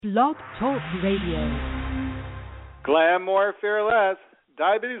Blog Talk Radio. Glam More Fearless,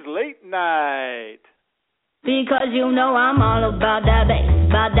 Diabetes Late Night. Because you know I'm all about that bass,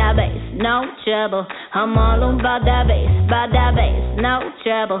 no trouble. I'm all about that bass, no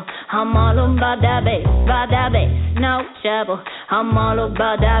trouble. I'm all about that bass, no trouble. I'm all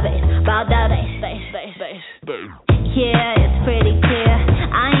about that bass. Yeah, it's pretty clear.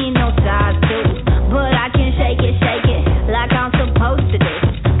 I ain't no size 2, but I can shake it like I'm supposed to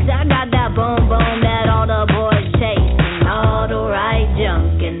do. 'Cause I got that boom boom that all the boys chase, and all the right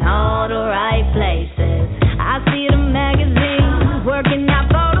junk in all the right places. I see the magazines working out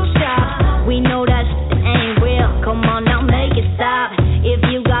Photoshop. We know that shit ain't real. Come on now, make it stop. If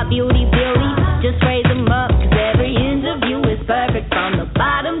you got beauty, just raise them up. 'Cause every inch of you is perfect from the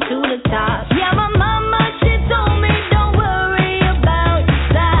bottom to the top. Yeah, my mama, she told me don't worry about your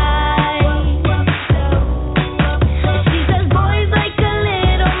size. She says boys like a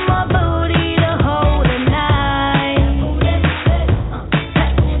little more booty to hold at night.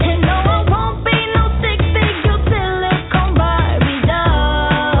 And no, I won't be no six-figure silicone Barbie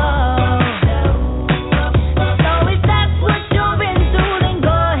doll. So if that's what you're into, then go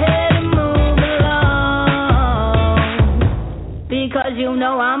ahead and move along. Because you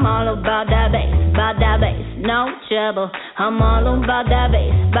know I'm all about that bass, no trouble. I'm all about that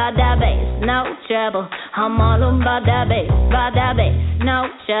bass, no trouble. I'm all about that bass, no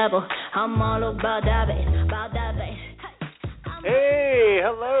trouble. I'm all about that bass. Hey,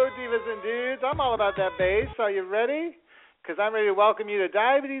 hello, divas and dudes. I'm all about that bass. Are you ready? Because I'm ready to welcome you to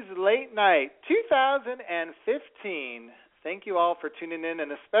Diabetes Late Night 2015. Thank you all for tuning in,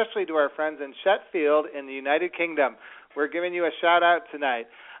 and especially to our friends in Sheffield in the United Kingdom. We're giving you a shout-out tonight.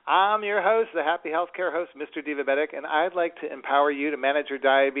 I'm your host, the happy healthcare host, Mr. Divabetic, and I'd like to empower you to manage your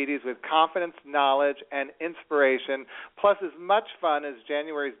diabetes with confidence, knowledge, and inspiration, plus as much fun as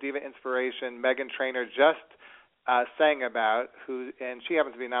January's Diva Inspiration, Megan Trainor, just sang about, and she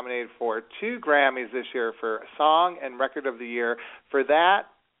happens to be nominated for 2 Grammys this year for Song and Record of the Year for that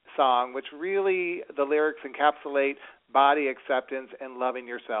song, which really, the lyrics encapsulate body acceptance and loving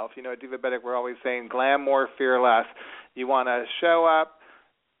yourself. You know, at Divabetic, we're always saying glam more, fear less. You want to show up,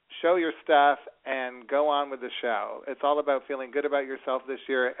 show your stuff, and go on with the show. It's all about feeling good about yourself this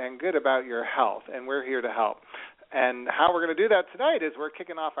year and good about your health, and we're here to help. And how we're going to do that tonight is we're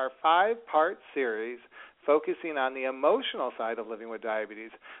kicking off our 5-part series focusing on the emotional side of living with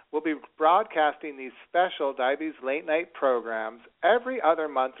diabetes. We'll be broadcasting these special Diabetes Late Night programs every other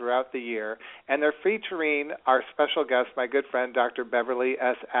month throughout the year, and they're featuring our special guest, my good friend, Dr. Beverly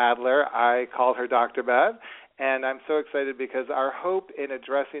S. Adler. I call her Dr. Bev. And I'm so excited because our hope in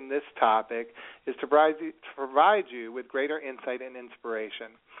addressing this topic is to provide you with greater insight and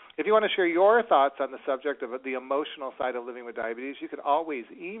inspiration. If you want to share your thoughts on the subject of the emotional side of living with diabetes, you can always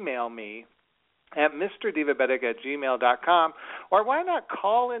email me at mrdivabetic@gmail.com, or why not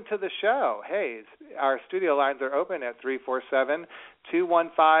call into the show? Hey, our studio lines are open at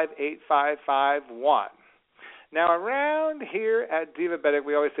 347-215-8551. Now, around here at Divabetic,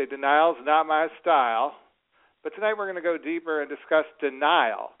 we always say denial's not my style. But tonight we're going to go deeper and discuss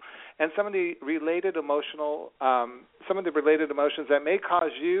denial and some of the related emotions that may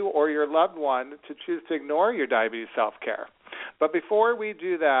cause you or your loved one to choose to ignore your diabetes self-care. But before we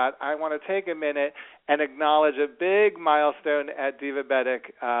do that, I want to take a minute and acknowledge a big milestone at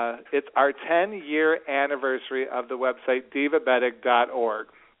Divabetic. It's our 10-year anniversary of the website divabetic.org.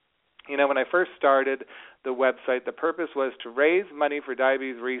 You know, when I first started the website, the purpose was to raise money for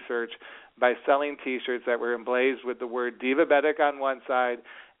diabetes research by selling T-shirts that were emblazoned with the word Divabetic on one side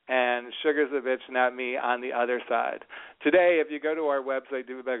and Sugar's a Bitch, Not Me on the other side. Today, if you go to our website,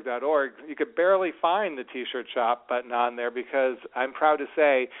 divabetic.org, you could barely find the T-shirt shop button on there because I'm proud to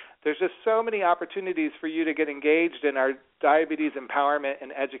say there's just so many opportunities for you to get engaged in our diabetes empowerment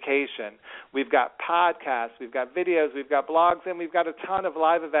and education. We've got podcasts, we've got videos, we've got blogs, and we've got a ton of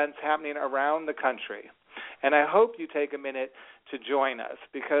live events happening around the country. And I hope you take a minute to join us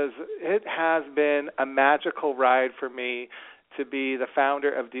because it has been a magical ride for me to be the founder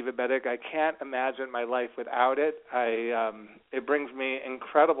of Divabetic. I can't imagine my life without it. It brings me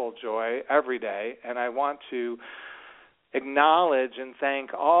incredible joy every day, and I want to acknowledge and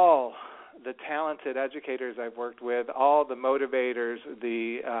thank all the talented educators I've worked with, all the motivators,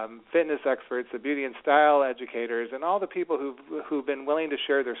 the fitness experts, the beauty and style educators, and all the people who've been willing to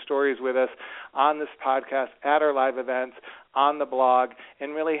share their stories with us on this podcast, at our live events, on the blog,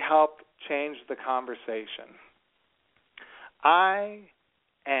 and really help change the conversation. I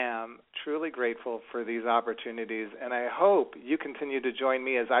am truly grateful for these opportunities, and I hope you continue to join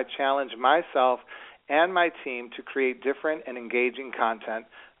me as I challenge myself and my team to create different and engaging content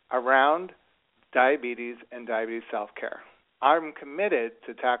around diabetes and diabetes self-care. I'm committed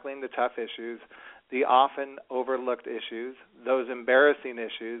to tackling the tough issues, the often overlooked issues, those embarrassing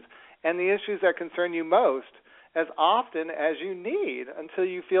issues, and the issues that concern you most as often as you need until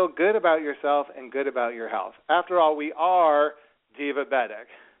you feel good about yourself and good about your health. After all, we are Divabetic.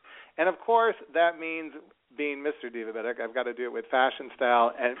 And, of course, that means being Mr. Divabetic, I've got to do it with fashion,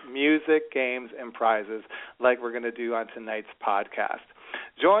 style, and music, games, and prizes like we're going to do on tonight's podcast.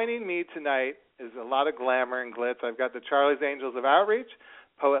 Joining me tonight is a lot of glamour and glitz. I've got the Charlie's Angels of Outreach,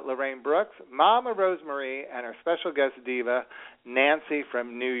 poet Lorraine Brooks, Mama Rosemarie, and our special guest diva, Nancy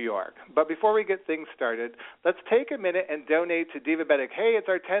from New York. But before we get things started, let's take a minute and donate to Divabetic. Hey, it's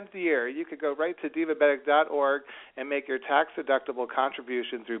our 10th year. You could go right to divabetic.org and make your tax-deductible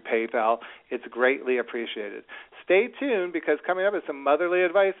contribution through PayPal. It's greatly appreciated. Stay tuned because coming up is some motherly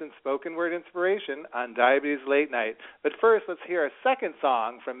advice and spoken word inspiration on Diabetes Late Night. But first, let's hear a second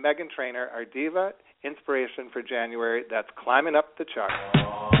song from Megan Trainor, our diva inspiration for January that's climbing up the chart.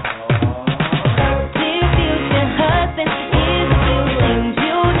 Dear future husband, here's a few things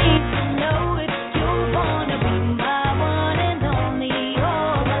you need to know if you wanna be my one and only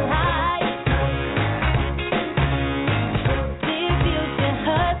all my life. Dear future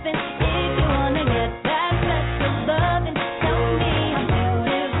husband, if you wanna get that special loving, tell me I'm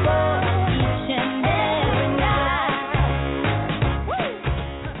beautiful each and every night.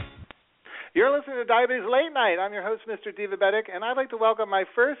 You're listening to Diabetes Late Night. I'm your host, Mr. Divabetic, and I'd like to welcome my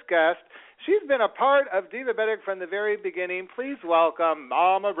first guest. She's been a part of Divabetic from the very beginning. Please welcome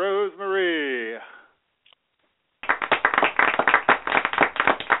Mama Rosemarie.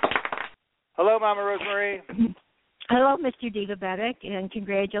 Hello, Mama Rosemarie. Hello, Mr. Divabetic, and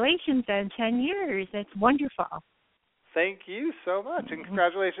congratulations on 10 years. That's wonderful. Thank you so much, and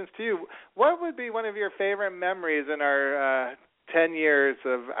congratulations to you. What would be one of your favorite memories in our 10 years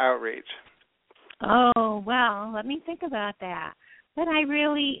of outreach? Oh, well, let me think about that. But I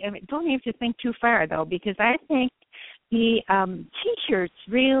really don't have to think too far, though, because I think the T-shirts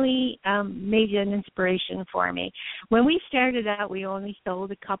really made an inspiration for me. When we started out, we only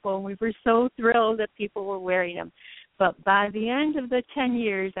sold a couple, and we were so thrilled that people were wearing them. But by the end of the 10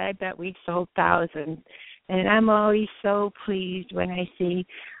 years, I bet we've sold thousands. And I'm always so pleased when I see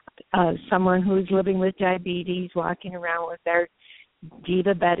someone who's living with diabetes walking around with their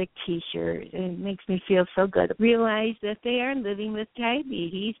Divabetic T-shirt. It makes me feel so good. Realize that they are living with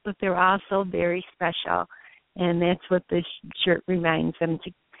diabetes, but they're also very special. And that's what this shirt reminds them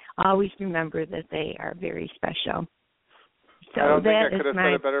to always remember that they are very special. So I don't think I that could have is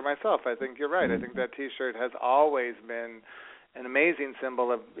said it better myself. I think you're right. I think that T-shirt has always been an amazing symbol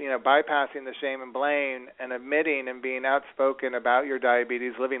of, bypassing the shame and blame and admitting and being outspoken about your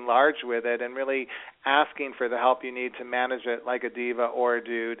diabetes, living large with it, and really asking for the help you need to manage it like a diva or a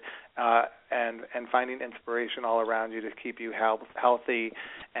dude, and finding inspiration all around you to keep you healthy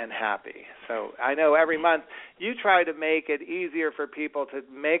and happy. So I know every month you try to make it easier for people to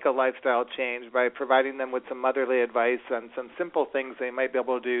make a lifestyle change by providing them with some motherly advice on some simple things they might be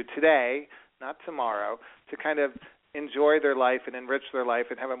able to do today, not tomorrow, to kind of enjoy their life and enrich their life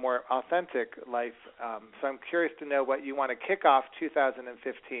and have a more authentic life. So I'm curious to know what you want to kick off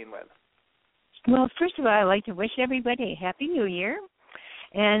 2015 with. Well, first of all, I'd like to wish everybody a Happy New Year.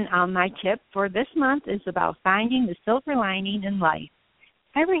 And my tip for this month is about finding the silver lining in life.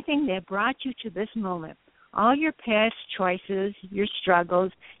 Everything that brought you to this moment, all your past choices, your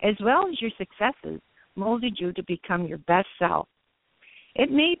struggles, as well as your successes, molded you to become your best self.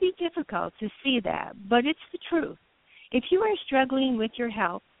 It may be difficult to see that, but it's the truth. If you are struggling with your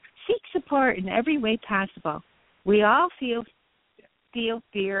health, seek support in every way possible. We all feel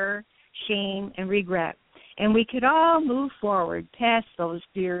fear, shame, and regret, and we could all move forward past those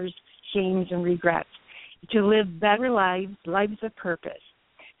fears, shames, and regrets to live better lives of purpose.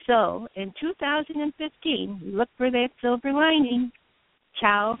 So, in 2015, look for that silver lining.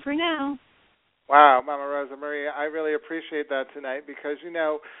 Ciao for now. Wow, Mama Rosemarie, I really appreciate that tonight because,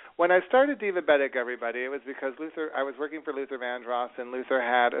 when I started Divabetic, everybody, it was because I was working for Luther Vandross, and Luther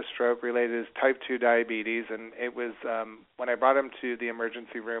had a stroke related to type 2 diabetes, and it was when I brought him to the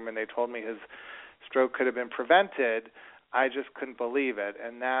emergency room and they told me his stroke could have been prevented, I just couldn't believe it,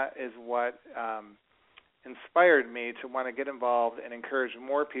 and that is what inspired me to want to get involved and encourage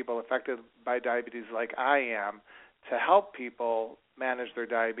more people affected by diabetes like I am to help people manage their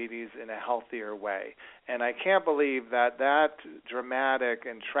diabetes in a healthier way. And I can't believe that dramatic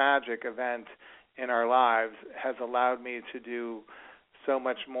and tragic event in our lives has allowed me to do so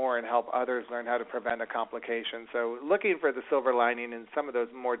much more and help others learn how to prevent a complication. So looking for the silver lining in some of those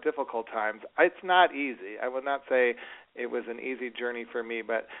more difficult times, it's not easy. I will not say it was an easy journey for me,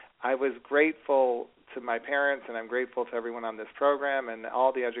 but I was grateful to my parents, and I'm grateful to everyone on this program and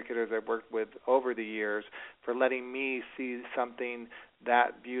all the educators I've worked with over the years for letting me see something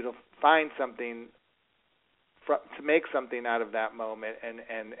that beautiful, find something to make something out of that moment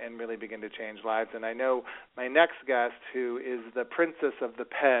and really begin to change lives. And I know my next guest, who is the princess of the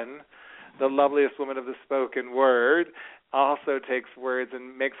pen, the loveliest woman of the spoken word, also takes words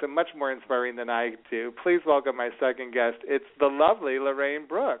and makes them much more inspiring than I do. Please welcome my second guest. It's the lovely Lorraine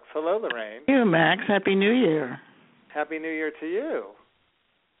Brooks. Hello, Lorraine. Thank you, Max. Happy New Year. Happy New Year to you.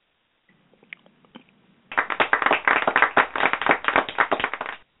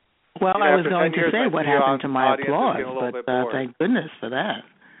 Well, I was going to say what happened to my applause, but thank goodness for that.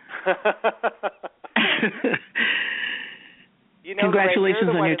 Congratulations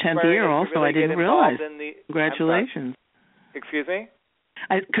on your 10th year also. Really I didn't realize. Congratulations. Excuse me?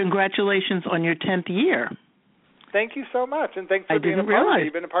 Congratulations on your 10th year. Thank you so much, and thanks for being a part of it.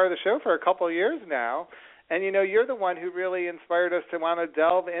 You've been a part of the show for a couple of years now, and, you know, you're the one who really inspired us to want to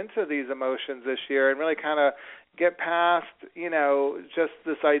delve into these emotions this year and really kind of get past, you know, just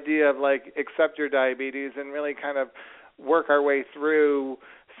this idea of, like, accept your diabetes and really kind of work our way through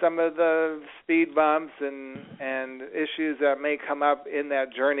some of the speed bumps and issues that may come up in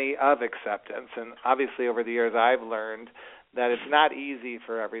that journey of acceptance. And obviously over the years I've learned that it's not easy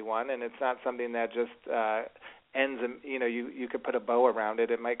for everyone, and it's not something that just ends, you know, you could put a bow around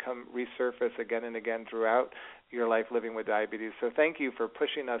it. It might come resurface again and again throughout your life living with diabetes. So thank you for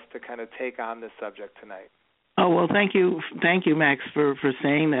pushing us to kind of take on this subject tonight. Oh, well, thank you, Max, for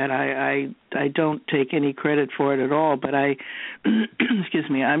saying that. I don't take any credit for it at all, but excuse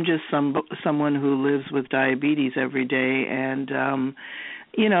me, I'm just someone who lives with diabetes every day, and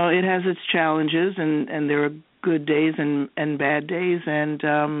you know, it has its challenges, and there are good days and bad days, and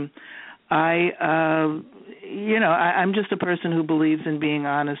I'm just a person who believes in being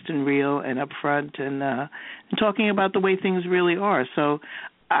honest and real and upfront and talking about the way things really are. So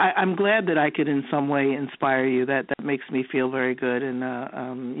I'm glad that I could in some way inspire you. That makes me feel very good,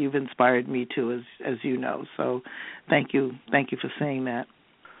 and you've inspired me too, as you know. So thank you for saying that.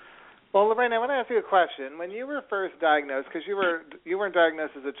 Well, Lorraine, I want to ask you a question. When you were first diagnosed, because you weren't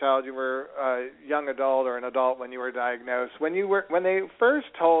diagnosed as a child, you were a young adult or an adult when you were diagnosed. When they first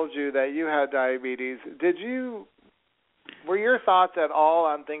told you that you had diabetes, were your thoughts at all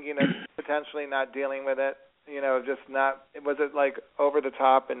on thinking of potentially not dealing with it? You know, just not, was it like over the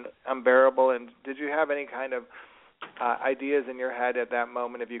top and unbearable? And did you have any kind of ideas in your head at that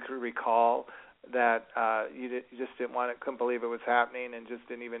moment, if you could recall, that you just couldn't believe it was happening and just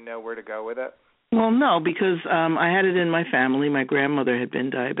didn't even know where to go with it? Well, no, because I had it in my family. My grandmother had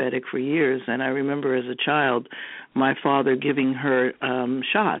been diabetic for years, and I remember as a child my father giving her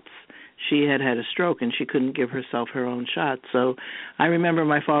shots. She had a stroke, and she couldn't give herself her own shot. So I remember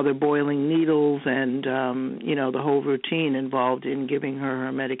my father boiling needles and, the whole routine involved in giving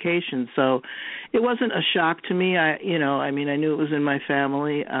her medication. So it wasn't a shock to me. I knew it was in my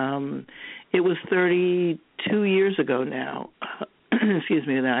family. It was 32 years ago now, excuse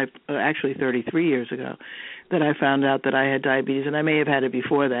me, actually 33 years ago, that I found out that I had diabetes. And I may have had it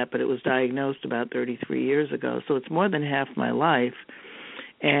before that, but it was diagnosed about 33 years ago. So it's more than half my life.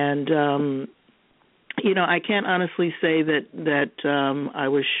 And, I can't honestly say that I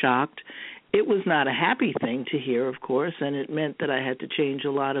was shocked. It was not a happy thing to hear, of course, and it meant that I had to change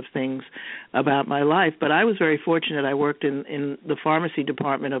a lot of things about my life. But I was very fortunate. I worked in the pharmacy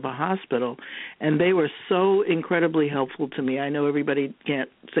department of a hospital, and they were so incredibly helpful to me. I know everybody can't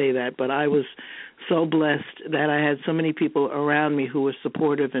say that, but I was so blessed that I had so many people around me who were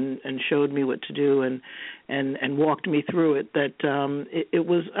supportive and showed me what to do and walked me through it, that it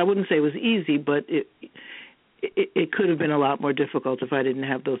was, I wouldn't say it was easy, but it could have been a lot more difficult if I didn't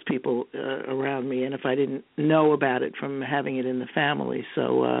have those people around me and if I didn't know about it from having it in the family.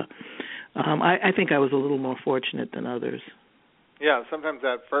 So I think I was a little more fortunate than others. Yeah, sometimes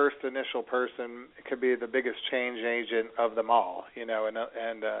that first initial person could be the biggest change agent of them all, and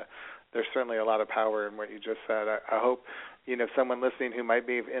there's certainly a lot of power in what you just said. I hope, someone listening who might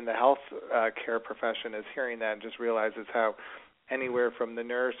be in the health care profession is hearing that and just realizes how anywhere from the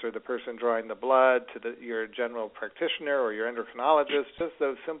nurse or the person drawing the blood to your general practitioner or your endocrinologist, just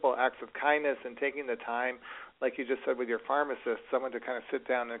those simple acts of kindness and taking the time like you just said with your pharmacist, someone to kind of sit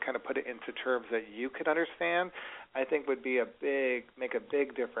down and kind of put it into terms that you could understand, I think would be make a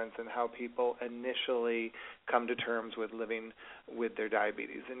big difference in how people initially come to terms with living with their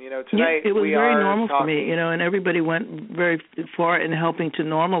diabetes. And, tonight it was we very are normal talking, for me, and everybody went very far in helping to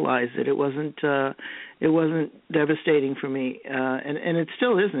normalize it. It wasn't devastating for me, and it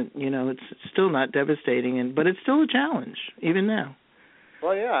still isn't. It's still not devastating, but it's still a challenge even now.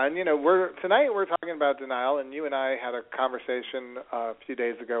 Well, yeah, and tonight we're talking about denial, and you and I had a conversation a few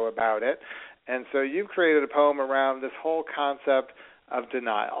days ago about it, and so you've created a poem around this whole concept of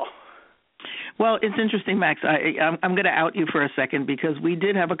denial. Well, it's interesting, Max. I'm going to out you for a second because we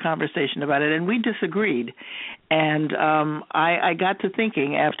did have a conversation about it, and we disagreed. And I got to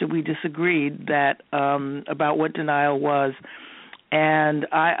thinking after we disagreed that about what denial was, and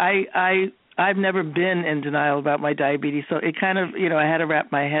I've never been in denial about my diabetes, so it kind of, I had to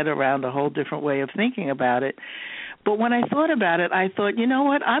wrap my head around a whole different way of thinking about it. But when I thought about it, I thought, you know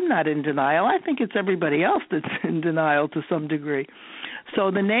what, I'm not in denial. I think it's everybody else that's in denial to some degree. So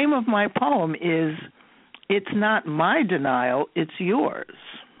the name of my poem is It's Not My Denial, It's Yours.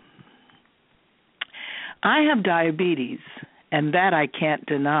 I have diabetes, and that I can't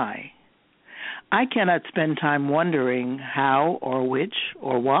deny. I cannot spend time wondering how or which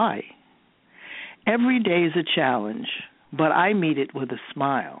or why. Every day is a challenge, but I meet it with a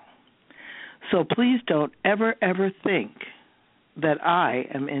smile. So please don't ever, ever think that I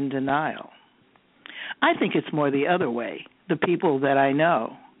am in denial. I think it's more the other way, the people that I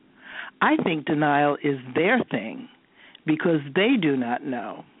know. I think denial is their thing because they do not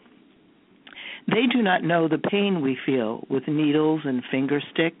know. They do not know the pain we feel with needles and finger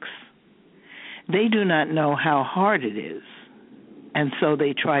sticks. They do not know how hard it is, and so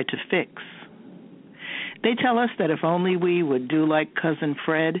they try to fix. They tell us that if only we would do like Cousin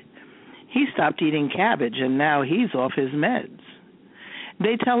Fred, he stopped eating cabbage and now he's off his meds.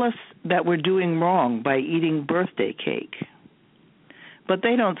 They tell us that we're doing wrong by eating birthday cake. But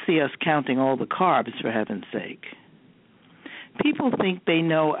they don't see us counting all the carbs, for heaven's sake. People think they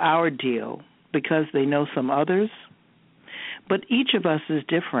know our deal because they know some others. But each of us is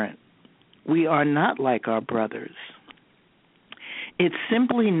different. We are not like our brothers. It's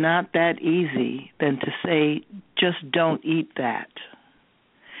simply not that easy than to say, just don't eat that.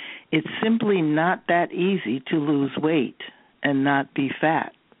 It's simply not that easy to lose weight and not be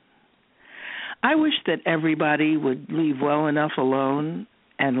fat. I wish that everybody would leave well enough alone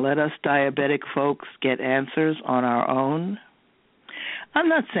and let us diabetic folks get answers on our own. I'm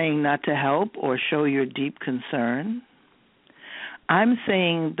not saying not to help or show your deep concern. I'm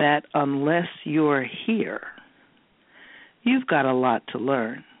saying that unless you're here, you've got a lot to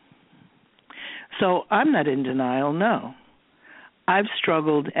learn. So I'm not in denial, no. I've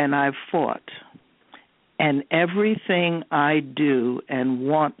struggled and I've fought. And everything I do and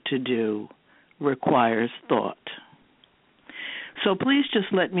want to do requires thought. So please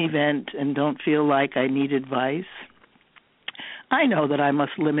just let me vent and don't feel like I need advice. I know that I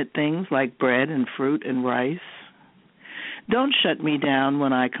must limit things like bread and fruit and rice. Don't shut me down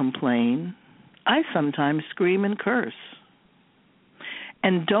when I complain. I sometimes scream and curse.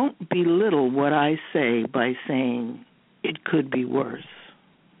 And don't belittle what I say by saying it could be worse.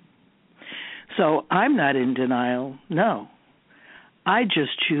 So I'm not in denial, no. I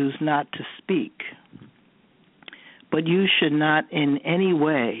just choose not to speak. But you should not in any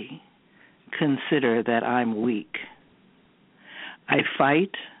way consider that I'm weak. I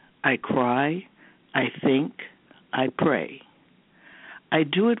fight, I cry, I think, I pray. I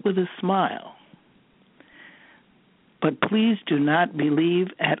do it with a smile. But please do not believe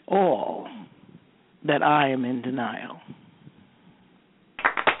at all that I am in denial.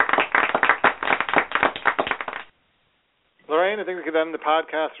 Lorraine, I think we could end the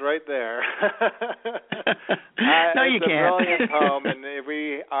podcast right there. No, you can't. It's a brilliant poem, and if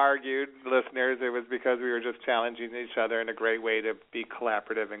we argued, listeners, it was because we were just challenging each other in a great way to be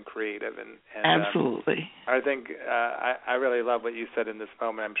collaborative and creative. And Absolutely. I think I really love what you said in this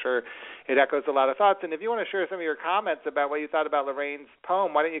poem, and I'm sure it echoes a lot of thoughts. And if you want to share some of your comments about what you thought about Lorraine's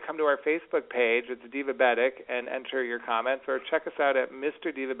poem, why don't you come to our Facebook page, it's Divabetic, and enter your comments, or check us out at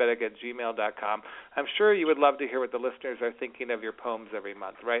mrdivabetic@gmail.com. I'm sure you would love to hear what the listeners are thinking of your poems every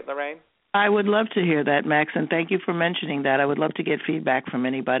month. Right, Lorraine? I would love to hear that, Max, and thank you for mentioning that. I would love to get feedback from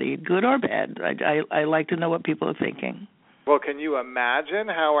anybody, good or bad. I like to know what people are thinking. Well, can you imagine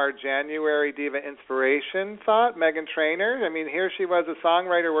how our January Diva Inspiration thought, Megan Trainor? I mean, here she was, a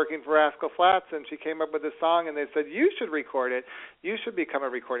songwriter working for Rascal Flatts, and she came up with this song, and they said, you should record it. You should become a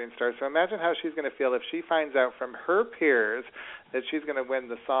recording star. So imagine how she's going to feel if she finds out from her peers that she's going to win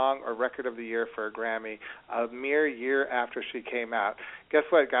the Song or Record of the Year for a Grammy a mere year after she came out. Guess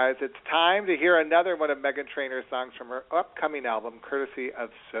what, guys? It's time to hear another one of Megan Trainor's songs from her upcoming album, courtesy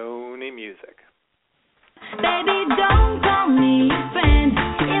of Sony Music. Baby, don't call me friend.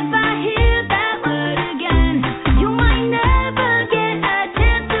 If I hear that word again, you might never get a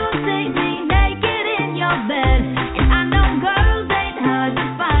chance to see me naked in your bed. And I know girls ain't hard to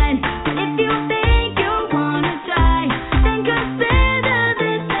find, but if you think you wanna try, then consider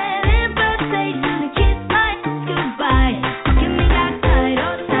this an invitation to kiss my goodbye. Give me that side,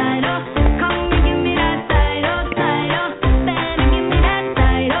 come and give me that side, baby, give me that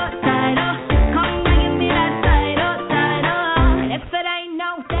side, come and give me that side, if it ain't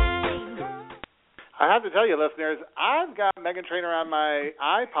no thing. I have to tell you, listeners, I've got Megan Trainor on my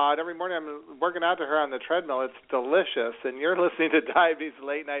iPod. Every morning I'm working out to her on the treadmill. It's delicious. And you're listening to Diabetes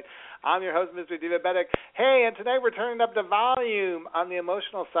Late Night. I'm your host, Mr. Divabetic. Hey, and tonight we're turning up the volume on the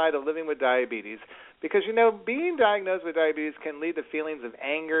emotional side of living with diabetes. Because, you know, being diagnosed with diabetes can lead to feelings of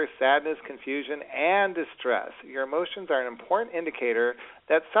anger, sadness, confusion, and distress. Your emotions are an important indicator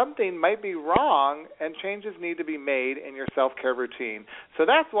that something might be wrong and changes need to be made in your self-care routine. So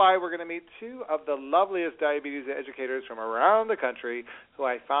that's why we're going to meet two of the loveliest diabetes educators from around the country who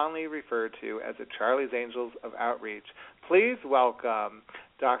I fondly refer to as the Charlie's Angels of Outreach. Please welcome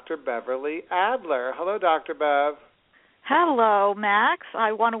Dr. Beverly Adler. Hello, Dr. Bev. Hello, Max.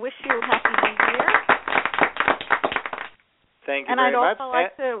 I want to wish you a happy New Year. Thank you very much. And I'd also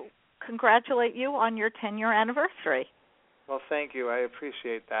like to congratulate you on your 10-year anniversary. Well, thank you. I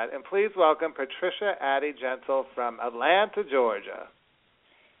appreciate that. And please welcome Patricia Addie-Gentle from Atlanta, Georgia.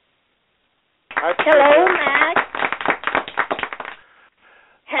 Hi, hello, Max.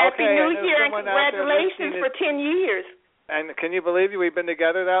 Happy okay, New Year and congratulations for 10 years. And can you believe we've been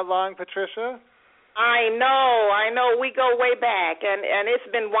together that long, Patricia? I know. We go way back, and it's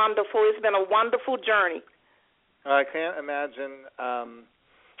been wonderful. It's been a wonderful journey. I can't imagine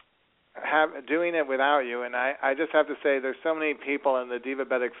doing it without you, and I just have to say there's so many people in the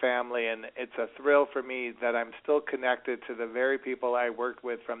Divabetic family, and it's a thrill for me that I'm still connected to the very people I worked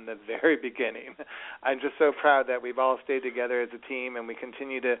with from the very beginning. I'm just so proud that we've all stayed together as a team, and we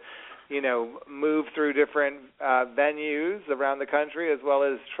continue to, you know, move through different venues around the country, as well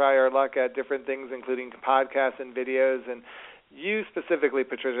as try our luck at different things, including podcasts and videos. And you specifically,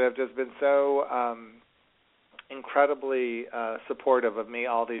 Patricia, have just been so incredibly supportive of me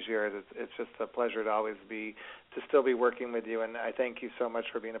all these years. It's just a pleasure to still be working with you, and I thank you so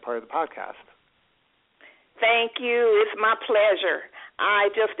much for being a part of the podcast. Thank you. It's my pleasure. I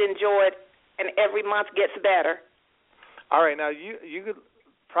just enjoy it, and every month gets better. All right, now you could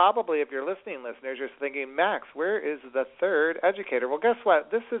probably, if you're listening, listeners, you're thinking, Max, where is the third educator? Well, guess what?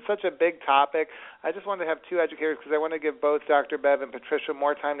 This is such a big topic. I just wanted to have two educators because I want to give both Dr. Bev and Patricia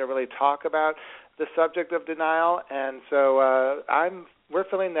more time to really talk about the subject of denial. And so we're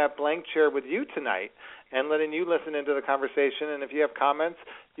filling that blank chair with you tonight and letting you listen into the conversation. And if you have comments,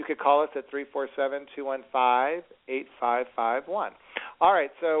 you could call us at 347-215-8551. All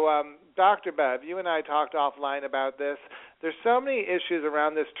right, so Dr. Bev, you and I talked offline about this. There's so many issues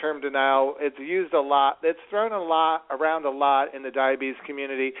around this term denial. It's used a lot. It's thrown around a lot in the diabetes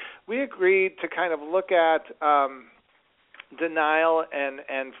community. We agreed to kind of look at denial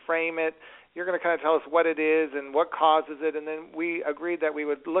and frame it. You're going to kind of tell us what it is and what causes it, and then we agreed that we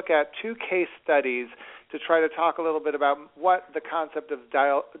would look at two case studies to try to talk a little bit about what the concept of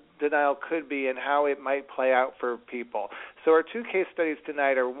denial could be and how it might play out for people. So our two case studies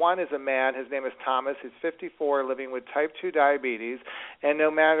tonight are, one is a man, his name is Thomas, he's 54, living with type 2 diabetes, and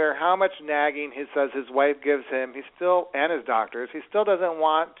no matter how much nagging he says his wife gives him, and his doctors, he still doesn't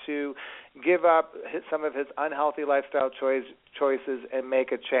want to give up some of his unhealthy lifestyle choices and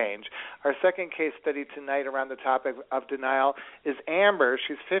make a change. Our second case study tonight around the topic of denial is Amber.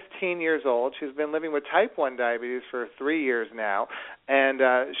 She's 15 years old. She's been living with type 1 diabetes for 3 years now, and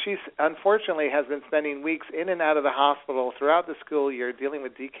she unfortunately has been spending weeks in and out of the hospital throughout the school year dealing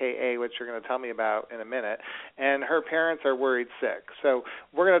with DKA, which you're going to tell me about in a minute, and her parents are worried sick. So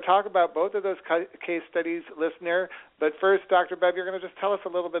we're going to talk about both of those case studies, listener. But first, Dr. Bev, you're going to just tell us a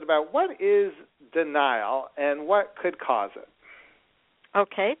little bit about what is denial and what could cause it.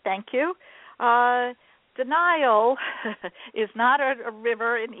 Okay, thank you. Denial is not a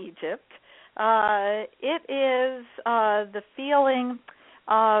river in Egypt. It is the feeling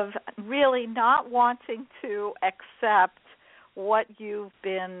of really not wanting to accept what you've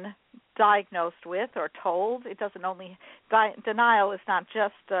been diagnosed with or told. It doesn't only denial is not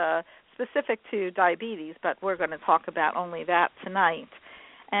just specific to diabetes, but we're going to talk about only that tonight.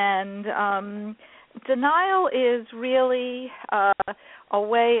 And denial is really a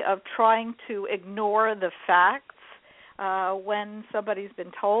way of trying to ignore the facts when somebody's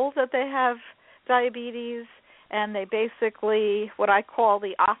been told that they have diabetes, and they basically, what I call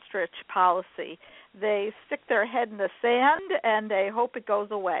the ostrich policy. They stick their head in the sand and they hope it goes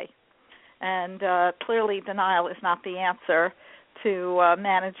away. And clearly denial is not the answer to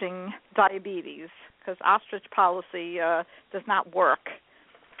managing diabetes, because ostrich policy does not work.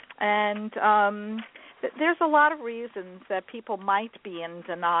 And there's a lot of reasons that people might be in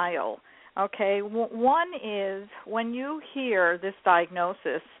denial. Okay, one is when you hear this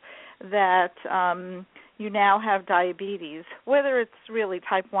diagnosis that you now have diabetes, whether it's really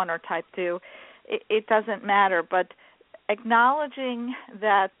type 1 or type 2, it doesn't matter, but acknowledging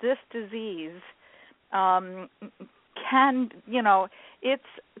that this disease can, it's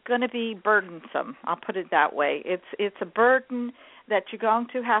going to be burdensome. I'll put it that way. It's a burden that you're going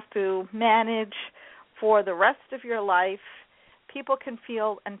to have to manage for the rest of your life. People can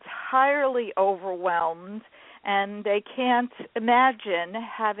feel entirely overwhelmed, and they can't imagine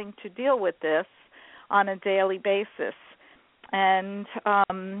having to deal with this on a daily basis. And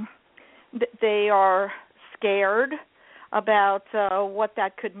they are scared about what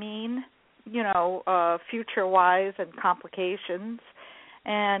that could mean, future-wise and complications.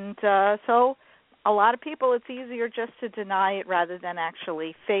 And so a lot of people, it's easier just to deny it rather than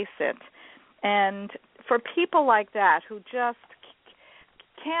actually face it. And for people like that who just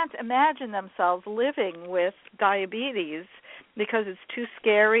can't imagine themselves living with diabetes because it's too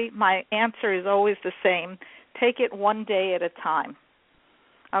scary, my answer is always the same. Take it one day at a time.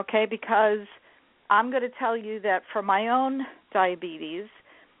 Okay, because I'm going to tell you that for my own diabetes,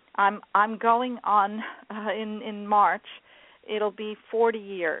 I'm going on in March. It'll be 40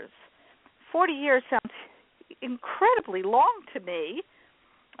 years. 40 years sounds incredibly long to me.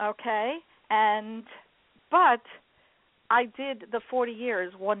 Okay, but I did the 40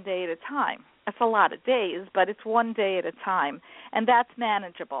 years one day at a time. That's a lot of days, but it's one day at a time, and that's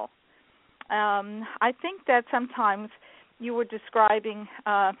manageable. I think that sometimes you were describing,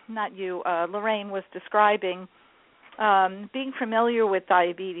 not you, Lorraine was describing being familiar with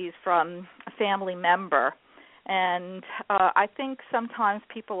diabetes from a family member. And I think sometimes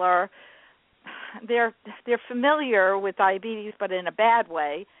people they're familiar with diabetes, but in a bad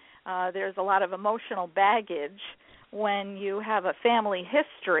way. There's a lot of emotional baggage when you have a family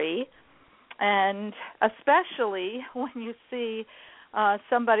history, and especially when you see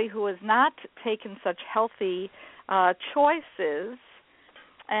somebody who has not taken such healthy choices,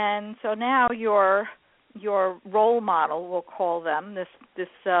 and so now your role model, we'll call them, this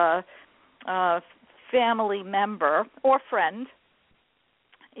family member or friend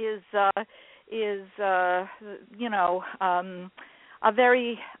is a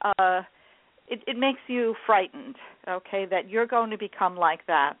very it makes you frightened, okay, that you're going to become like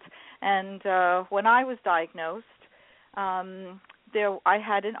that. And when I was diagnosed, I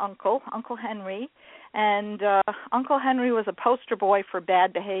had an uncle, Uncle Henry, and Uncle Henry was a poster boy for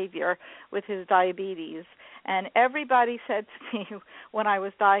bad behavior with his diabetes. And everybody said to me when I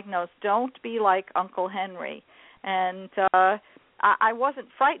was diagnosed, don't be like Uncle Henry. And I wasn't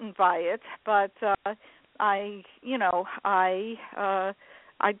frightened by it, but I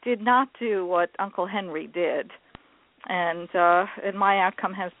did not do what Uncle Henry did. And my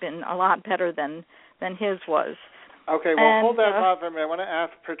outcome has been a lot better than his was. Okay, well, hold that thought for a minute. I want to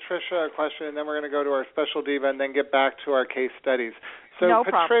ask Patricia a question, and then we're going to go to our special diva and then get back to our case studies. So, no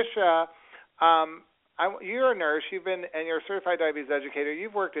Patricia, you're a nurse. And you're a certified diabetes educator.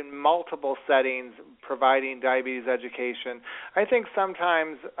 You've worked in multiple settings providing diabetes education. I think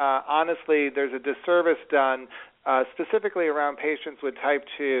sometimes, honestly, there's a disservice done specifically around patients with type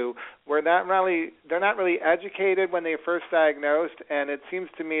 2, where they're not really educated when they're first diagnosed, and it seems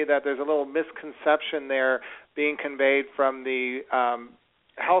to me that there's a little misconception there being conveyed from the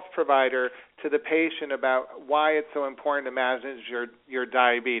health provider to the patient about why it's so important to manage your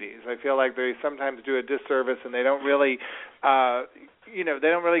diabetes. I feel like they sometimes do a disservice, and they don't really they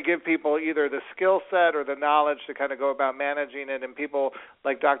don't really give people either the skill set or the knowledge to kind of go about managing it. And people,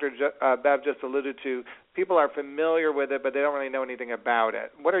 like Dr. Bev just alluded to, people are familiar with it, but they don't really know anything about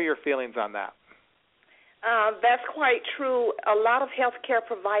it. What are your feelings on that? That's quite true. A lot of healthcare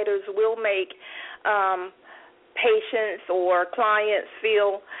providers will make patients or clients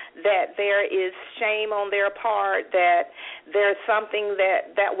feel that there is shame on their part, that there's something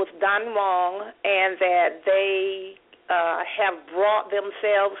that was done wrong, and that they have brought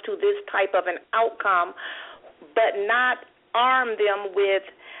themselves to this type of an outcome, but not arm them with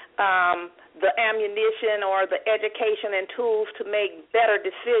the ammunition or the education and tools to make better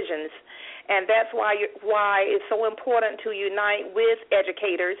decisions. And that's why it's so important to unite with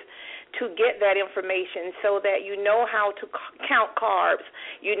educators to get that information so that you know how to count carbs,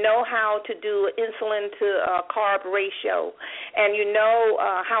 you know how to do insulin to carb ratio, and you know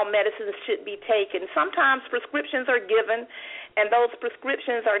how medicines should be taken. Sometimes prescriptions are given, and those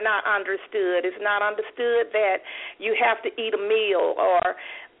prescriptions are not understood. It's not understood that you have to eat a meal or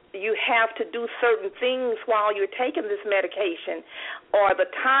you have to do certain things while you're taking this medication or the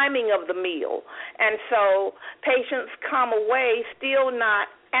timing of the meal. And so patients come away still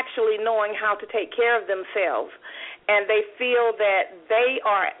not actually knowing how to take care of themselves, and they feel that they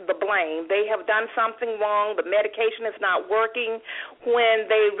are the blame. They have done something wrong. The medication is not working when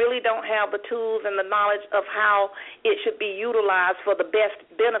they really don't have the tools and the knowledge of how it should be utilized for the best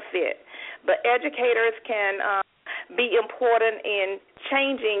benefit. But educators can be important in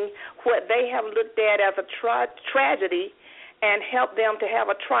changing what they have looked at as a tragedy and help them to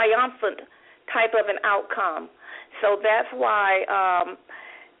have a triumphant type of an outcome. So that's why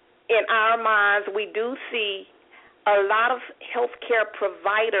in our minds we do see a lot of healthcare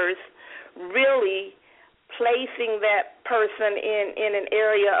providers really placing that person in an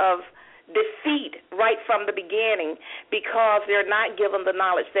area of defeat right from the beginning because they're not given the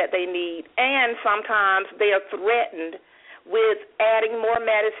knowledge that they need, and sometimes they are threatened with adding more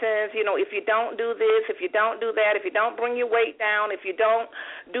medicines. You know, if you don't do this, if you don't do that, if you don't bring your weight down, if you don't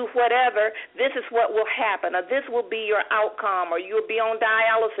do whatever, this is what will happen, or this will be your outcome, or you'll be on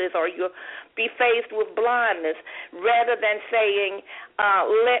dialysis, or you'll be faced with blindness, rather than saying,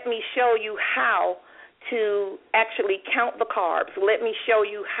 let me show you how to actually count the carbs. Let me show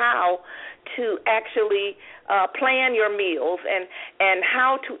you how to actually plan your meals and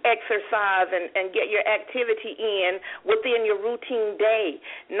how to exercise and get your activity in within your routine day.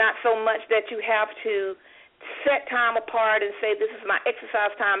 Not so much that you have to set time apart and say, this is my exercise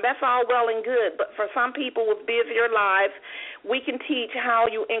time. That's all well and good, but for some people with busier lives, we can teach how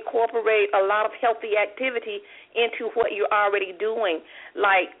you incorporate a lot of healthy activity into what you're already doing,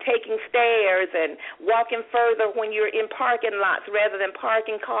 like taking stairs and walking further when you're in parking lots rather than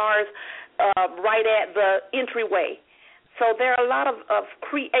parking cars right at the entryway. So there are a lot of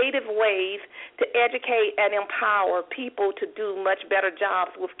creative ways to educate and empower people to do much better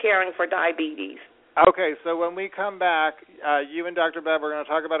jobs with caring for diabetes. Okay, so when we come back, you and Dr. Bev are going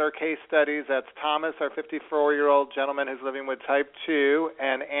to talk about our case studies. That's Thomas, our 54-year-old gentleman who's living with type 2,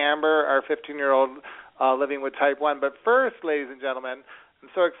 and Amber, our 15-year-old living with type 1. But first, ladies and gentlemen, I'm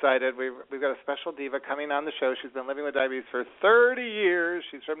so excited. We've got a special diva coming on the show. She's been living with diabetes for 30 years.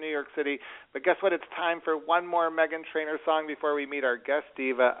 She's from New York City. But guess what? It's time for one more Megan Trainor song before we meet our guest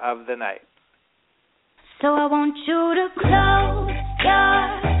diva of the night. So I want you to close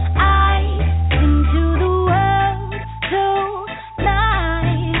your eyes into the world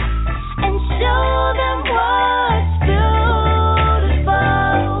tonight and show them what's beautiful.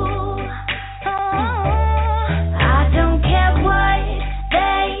 I don't care what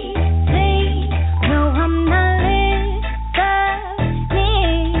they say. No, I'm not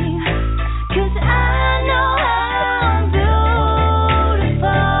listening, 'cause I know I'm beautiful.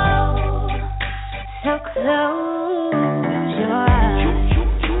 So close your eyes.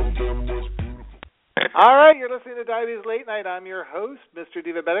 All right, you're listening to Diabetes Late Night. I'm your host, Mr.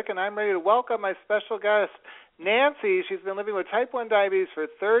 Divabetic, and I'm ready to welcome my special guest, Nancy. She's been living with type 1 diabetes for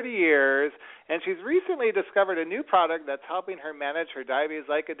 30 years, and she's recently discovered a new product that's helping her manage her diabetes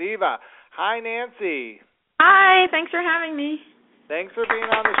like a diva. Hi, Nancy. Hi, thanks for having me. Thanks for being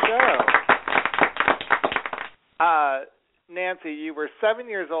on the show. Nancy, you were 7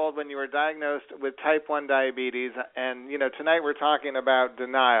 years old when you were diagnosed with type 1 diabetes, and, you know, tonight we're talking about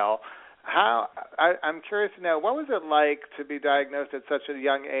denial. I'm curious to know, what was it like to be diagnosed at such a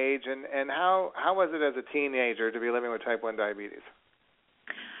young age, and how was it as a teenager to be living with type 1 diabetes?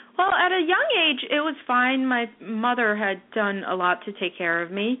 Well, at a young age, it was fine. My mother had done a lot to take care of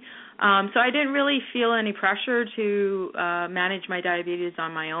me, so I didn't really feel any pressure to manage my diabetes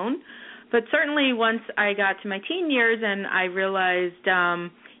on my own. But certainly once I got to my teen years and I realized,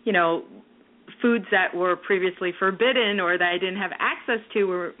 foods that were previously forbidden or that I didn't have access to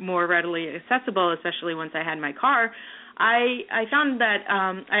were more readily accessible, especially once I had my car, I found that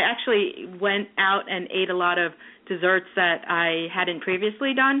I actually went out and ate a lot of desserts that I hadn't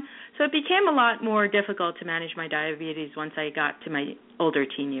previously done. So it became a lot more difficult to manage my diabetes once I got to my older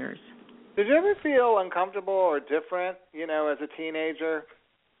teen years. Did you ever feel uncomfortable or different, as a teenager?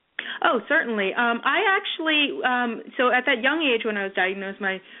 Oh, certainly. I actually, so at that young age when I was diagnosed,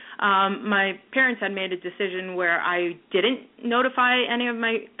 my parents had made a decision where I didn't notify any of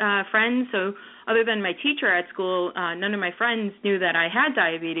my friends. So other than my teacher at school, none of my friends knew that I had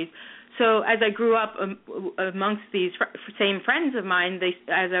diabetes. So as I grew up amongst these same friends of mine,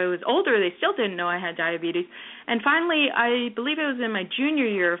 as I was older, they still didn't know I had diabetes. And finally, I believe it was in my junior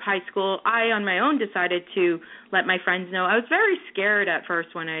year of high school, I on my own decided to let my friends know. I was very scared at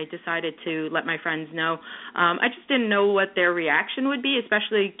first when I decided to let my friends know. I just didn't know what their reaction would be,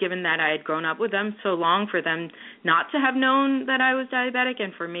 especially given that I had grown up with them so long, for them not to have known that I was diabetic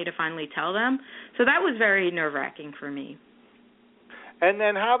and for me to finally tell them. So that was very nerve-wracking for me. And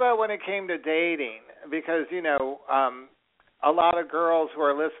then how about when it came to dating? Because, a lot of girls who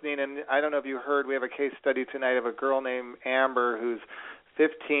are listening, and I don't know if you heard, we have a case study tonight of a girl named Amber who's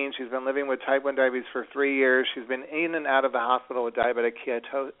 15. She's been living with type 1 diabetes for 3 years. She's been in and out of the hospital with diabetic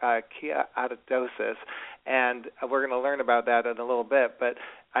ketoacidosis, and we're going to learn about that in a little bit. But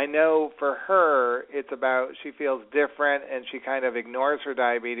I know for her, it's about she feels different, and she kind of ignores her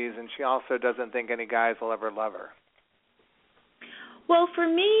diabetes, and she also doesn't think any guys will ever love her. Well, for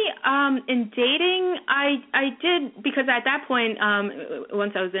me, in dating, I did, because at that point,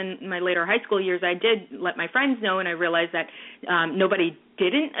 once I was in my later high school years, I did let my friends know, and I realized that nobody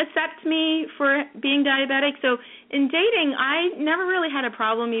didn't accept me for being diabetic. So in dating, I never really had a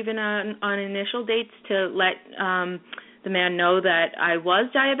problem, even on initial dates, to let the man know that I was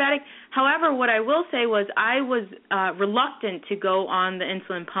diabetic. However, what I will say was I was reluctant to go on the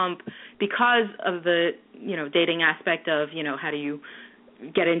insulin pump because of the, dating aspect of, how do you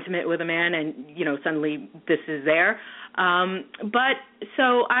get intimate with a man and, suddenly this is there. But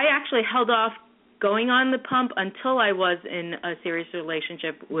so I actually held off going on the pump until I was in a serious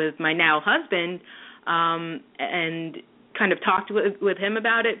relationship with my now husband, and kind of talked with him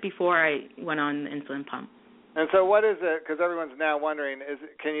about it before I went on the insulin pump. And so what is it, because everyone's now wondering,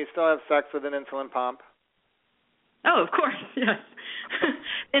 can you still have sex with an insulin pump? Oh, of course, yes.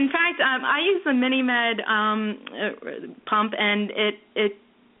 In fact, I use the MiniMed pump, and it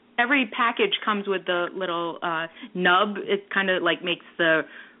every package comes with the little nub. It kind of like makes the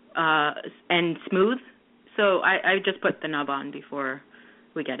end smooth. So I just put the nub on before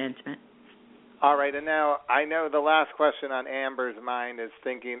we get intimate. All right, and now I know the last question on Amber's mind is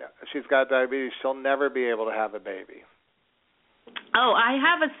thinking she's got diabetes. She'll never be able to have a baby. Oh, I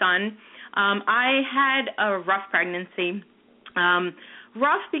have a son. I had a rough pregnancy.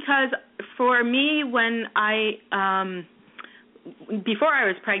 Rough because for me, when before I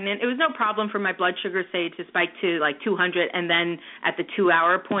was pregnant, it was no problem for my blood sugar, say, to spike to like 200, and then at the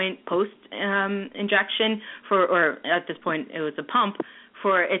 2-hour point post injection, or at this point it was a pump,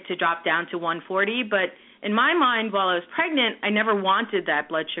 for it to drop down to 140. But in my mind, while I was pregnant, I never wanted that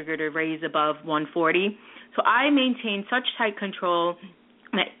blood sugar to raise above 140. So I maintained such tight control.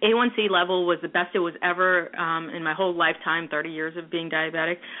 My A1C level was the best it was ever in my whole lifetime, 30 years of being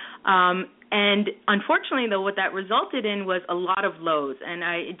diabetic. And unfortunately, though, what that resulted in was a lot of lows. And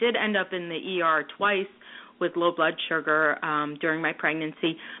I did end up in the ER twice with low blood sugar during my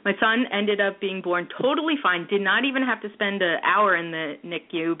pregnancy. My son ended up being born totally fine, did not even have to spend an hour in the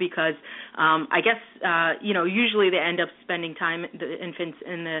NICU because I guess, usually they end up spending time, the infants,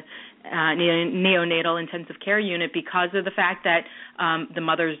 in the neonatal intensive care unit because of the fact that the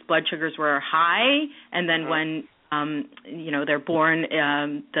mother's blood sugars were high, and then when they're born,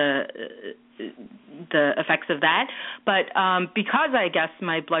 the effects of that. But because I guess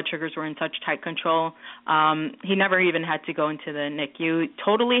my blood sugars were in such tight control, he never even had to go into the NICU.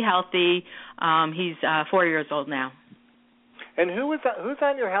 Totally healthy. He's 4 years old now. And who's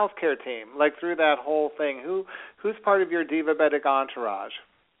on your healthcare team? Like through that whole thing, who's part of your Divabetic entourage?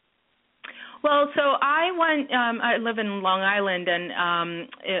 Well, so I live in Long Island, and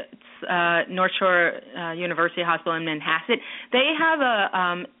it's North Shore University Hospital in Manhasset. They have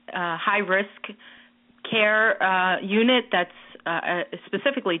a high-risk care unit that's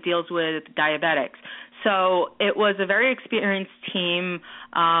specifically deals with diabetics. So it was a very experienced team.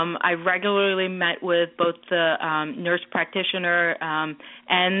 I regularly met with both the nurse practitioner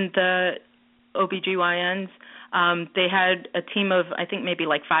and the OBGYNs. They had a team of, I think, maybe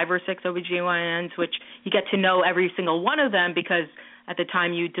like 5 or 6 OBGYNs, which you get to know every single one of them because at the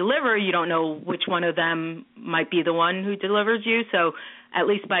time you deliver, you don't know which one of them might be the one who delivers you. So at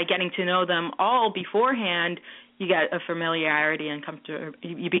least by getting to know them all beforehand, you get a familiarity and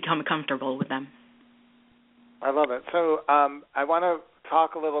you become comfortable with them. I love it. So I want to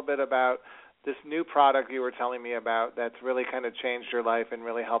talk a little bit about this new product you were telling me about that's really kind of changed your life and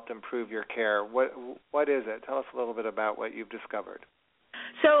really helped improve your care. What is it? Tell us a little bit about what you've discovered.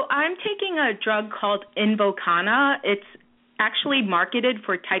 So I'm taking a drug called Invokana. It's actually marketed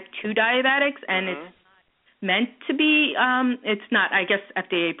for type 2 diabetics, and it's meant to be, it's not, I guess,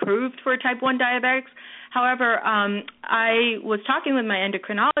 FDA approved for type 1 diabetics. However, I was talking with my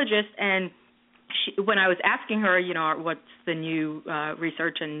endocrinologist, and when I was asking her, what's the new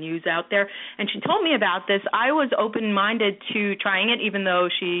research and news out there, and she told me about this, I was open-minded to trying it, even though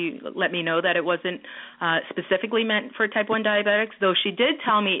she let me know that it wasn't specifically meant for type 1 diabetics, though she did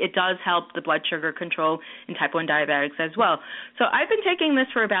tell me it does help the blood sugar control in type 1 diabetics as well. So I've been taking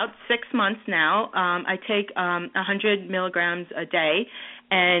this for about 6 months now. I take 100 milligrams a day,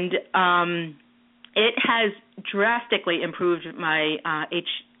 and it has drastically improved my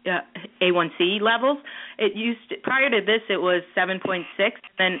A1C levels. It prior to this it was 7.6.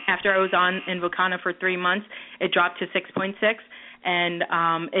 Then after I was on Invokana for 3 months, it dropped to 6.6. And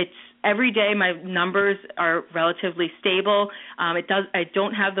it's every day my numbers are relatively stable. I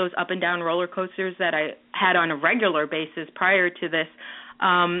don't have those up and down roller coasters that I had on a regular basis prior to this.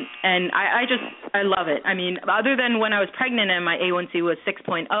 And I love it. I mean, other than when I was pregnant and my A1C was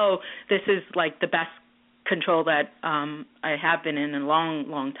 6.0, this is like the best control that I have been in a long,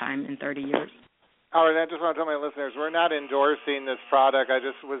 long time, in 30 years. All right, I just want to tell my listeners, we're not endorsing this product. I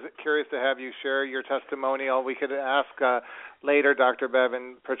just was curious to have you share your testimonial. We could ask later Dr. Bev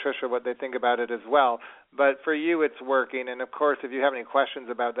and Patricia what they think about it as well. But for you, it's working. And, of course, if you have any questions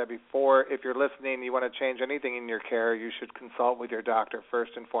about that before, if you're listening, you want to change anything in your care, you should consult with your doctor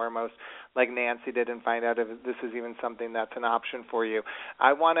first and foremost, like Nancy did, and find out if this is even something that's an option for you.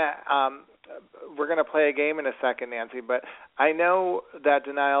 I want to we're going to play a game in a second, Nancy, but I know that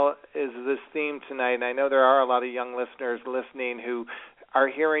denial is this theme tonight, and I know there are a lot of young listeners listening who are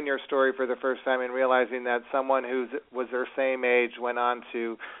hearing your story for the first time and realizing that someone who was their same age went on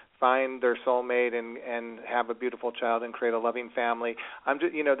to find their soulmate and have a beautiful child and create a loving family.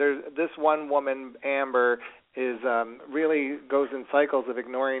 There's this one woman, Amber, is really goes in cycles of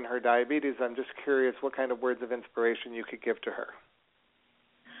ignoring her diabetes. I'm just curious what kind of words of inspiration you could give to her.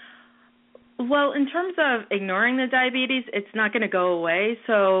 Well, in terms of ignoring the diabetes, it's not going to go away.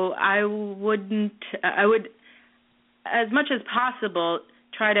 So I would, as much as possible,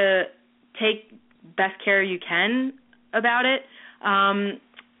 try to take best care you can about it. I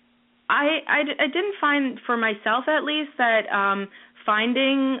didn't find, for myself at least, that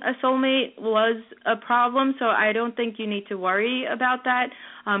finding a soulmate was a problem, so I don't think you need to worry about that.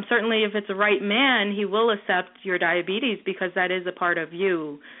 Certainly if it's a right man, he will accept your diabetes because that is a part of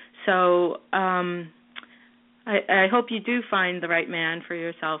you. So I hope you do find the right man for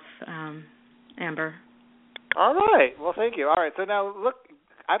yourself, Amber. All right. Well, thank you. All right. So now, look,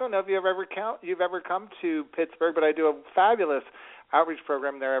 I don't know if you've ever come to Pittsburgh, but I do a fabulous outreach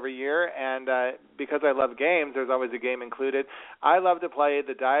program there every year, and because I love games, there's always a game included. I love to play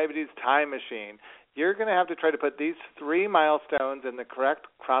the Diabetes Time Machine. You're going to have to try to put these 3 milestones in the correct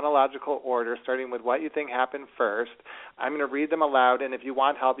chronological order, starting with what you think happened first. I'm going to read them aloud, and if you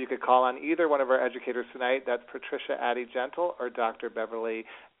want help, you could call on either one of our educators tonight. That's Patricia Addie-Gentle or Dr. Beverly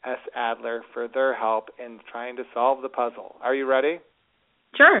S. Adler for their help in trying to solve the puzzle. Are you ready?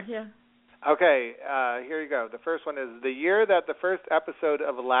 Sure, yeah. Okay, here you go. The first one is the year that the first episode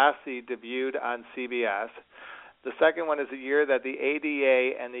of Lassie debuted on CBS. The second one is the year that the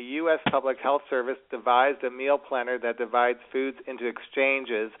ADA and the U.S. Public Health Service devised a meal planner that divides foods into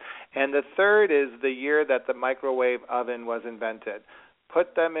exchanges. And the third is the year that the microwave oven was invented.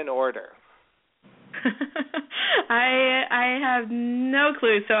 Put them in order. I have no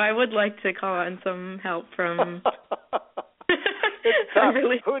clue, so I would like to call on some help from... It's tough.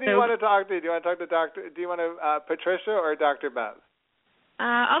 Who do you want to talk to? Do you want to talk to Do you want to Patricia or Dr. Bev?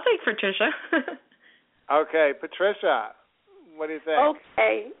 I'll take Patricia. Okay, Patricia, what do you think?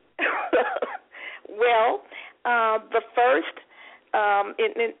 Okay. Well, the first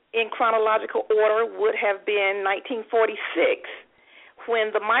in chronological order would have been 1946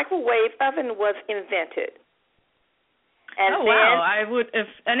 when the microwave oven was invented. And wow. I would, if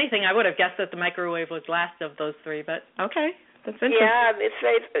anything, I would have guessed that the microwave was last of those three, but okay. That's interesting. Yeah,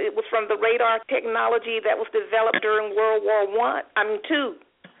 it was from the radar technology that was developed during World War II.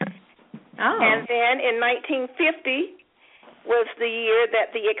 Oh. And then in 1950 was the year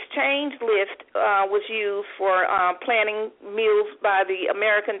that the exchange list was used for planning meals by the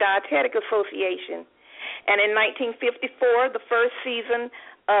American Dietetic Association. And in 1954, the first season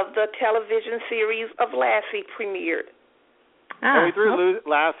of the television series of Lassie premiered. And we threw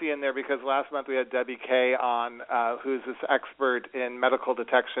Lassie in there because last month we had Debbie Kay on, who's this expert in medical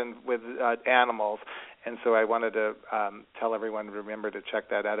detection with animals. And so I wanted to tell everyone to remember to check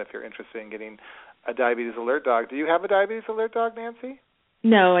that out if you're interested in getting a diabetes alert dog. Do you have a diabetes alert dog, Nancy?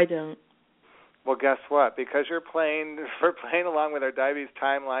 No, I don't. Well, guess what? Because we're playing along with our diabetes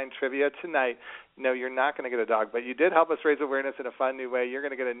timeline trivia tonight, no, you're not going to get a dog, but you did help us raise awareness in a fun new way. You're going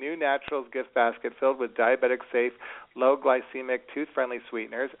to get a new Naturals gift basket filled with diabetic-safe, low-glycemic, tooth-friendly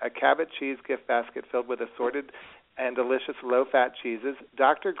sweeteners, a Cabot cheese gift basket filled with assorted and delicious low-fat cheeses,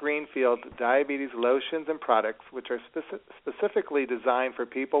 Dr. Greenfield's diabetes lotions and products, which are specifically designed for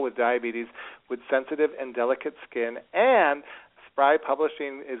people with diabetes with sensitive and delicate skin, and Spry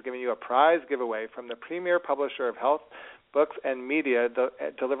Publishing is giving you a prize giveaway from the premier publisher of health books and media,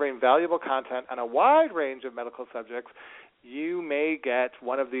 delivering valuable content on a wide range of medical subjects. You may get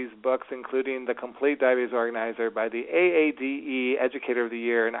one of these books, including The Complete Diabetes Organizer by the AADE Educator of the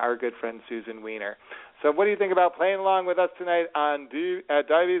Year and our good friend Susan Weiner. So what do you think about playing along with us tonight on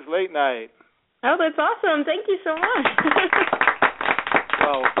Diabetes Late Night? Oh, that's awesome. Thank you so much.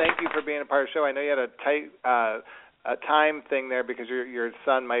 Well, thank you for being a part of the show. I know you had a tight a time thing there because your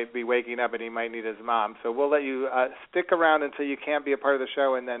son might be waking up and he might need his mom. So we'll let you stick around until you can't be a part of the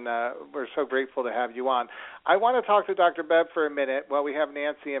show, and then we're so grateful to have you on. I want to talk to Dr. Bev for a minute while we have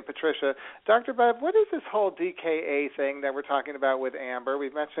Nancy and Patricia. Dr. Bev, what is this whole DKA thing that we're talking about with Amber?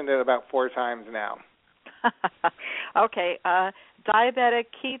 We've mentioned it about 4 times now. Okay, diabetic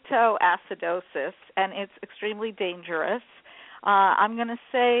ketoacidosis, and it's extremely dangerous. I'm going to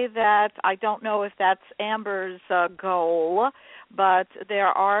say that I don't know if that's Amber's goal, but there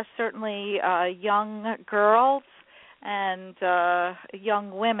are certainly young girls and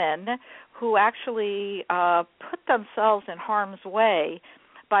young women who actually put themselves in harm's way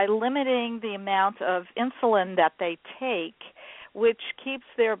by limiting the amount of insulin that they take, which keeps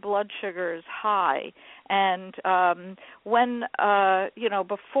their blood sugars high. And when,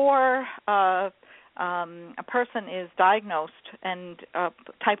 before a person is diagnosed and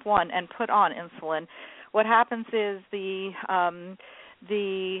type 1 and put on insulin, what happens is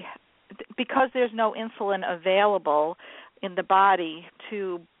because there's no insulin available in the body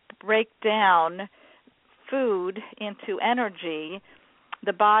to break down food into energy,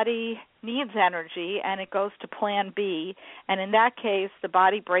 the body needs energy and it goes to plan B, and in that case the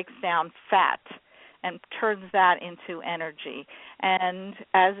body breaks down fat and turns that into energy. And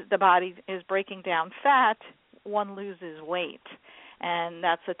as the body is breaking down fat, one loses weight. And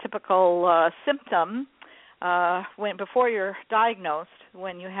that's a typical symptom before you're diagnosed,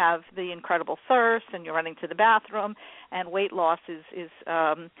 when you have the incredible thirst and you're running to the bathroom, and weight loss is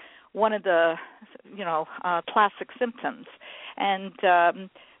one of the classic symptoms. And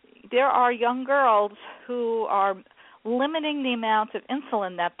there are young girls who are limiting the amount of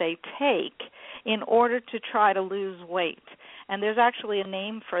insulin that they take in order to try to lose weight. And there's actually a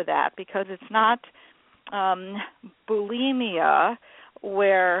name for that, because it's not bulimia,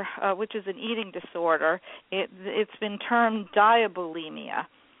 which is an eating disorder. It's been termed diabulimia,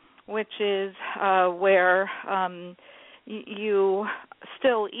 which is where you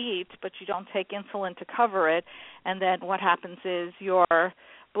still eat, but you don't take insulin to cover it, and then what happens is your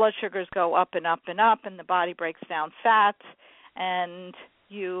blood sugars go up and up and up, and the body breaks down fat, and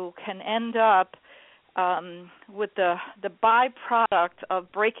you can end up with the byproduct of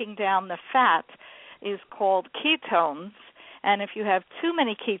breaking down the fat is called ketones, and if you have too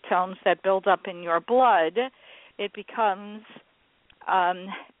many ketones that build up in your blood, it becomes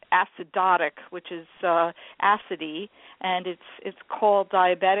acidotic, which is acidy, and it's called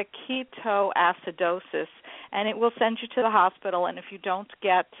diabetic ketoacidosis, and it will send you to the hospital, and if you don't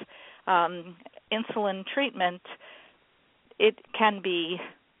get insulin treatment, it can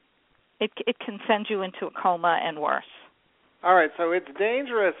send you into a coma and worse. All right, so it's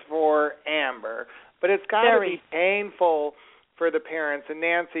dangerous for Amber, but it's got to be painful for the parents. And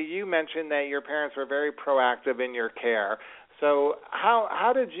Nancy, you mentioned that your parents were very proactive in your care. So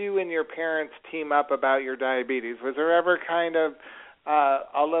how did you and your parents team up about your diabetes? Was there ever kind of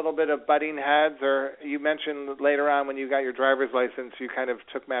a little bit of butting heads, or you mentioned later on when you got your driver's license, you kind of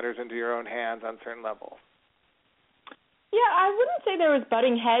took matters into your own hands on certain levels? Yeah, I wouldn't say there was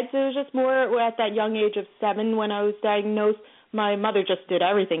butting heads. It was just more at that young age of 7 when I was diagnosed. My mother just did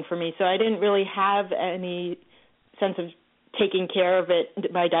everything for me, so I didn't really have any sense of taking care of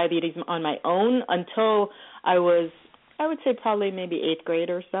my diabetes on my own until I was, I would say, probably maybe 8th grade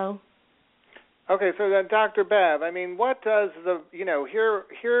or so. Okay, so then Dr. Bev, I mean, what does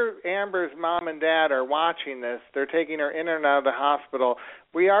here Amber's mom and dad are watching this. They're taking her in and out of the hospital.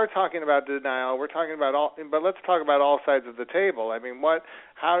 We are talking about denial. We're talking about but let's talk about all sides of the table. I mean,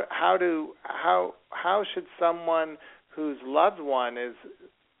 how should someone whose loved one is,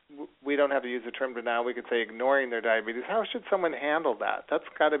 we don't have to use the term denial, we could say ignoring their diabetes, how should someone handle that? That's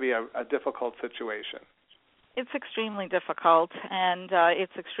got to be a difficult situation. it's extremely difficult, and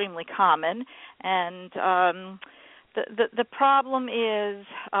it's extremely common. And the problem is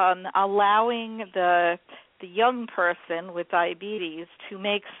allowing the young person with diabetes to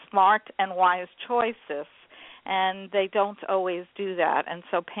make smart and wise choices, and they don't always do that. And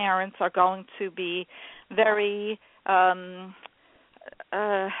so parents are going to be very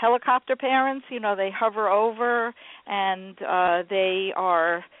helicopter parents. They hover over, and they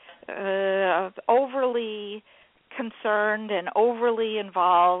are overly concerned and overly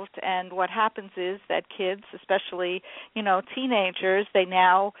involved. And what happens is that kids, especially teenagers, they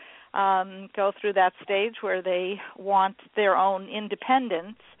now go through that stage where they want their own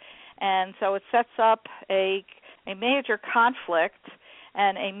independence, and so it sets up a major conflict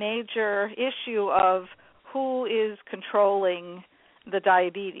and a major issue of who is controlling the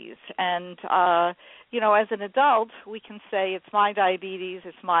diabetes. And as an adult, we can say it's my diabetes,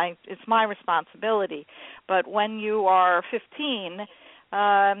 it's my responsibility. But when you are 15,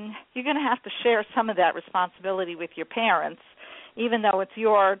 you're going to have to share some of that responsibility with your parents, even though it's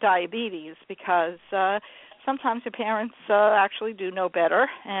your diabetes, because sometimes your parents actually do know better,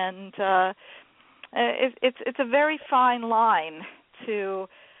 and it's a very fine line to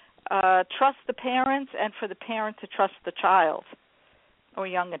trust the parents and for the parent to trust the child or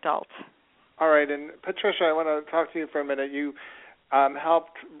young adult. All right, and Patricia, I want to talk to you for a minute. You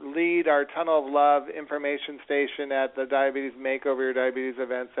helped lead our Tunnel of Love information station at the Diabetes Makeover Your Diabetes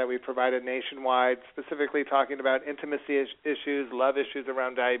events that we provided nationwide, specifically talking about intimacy issues, love issues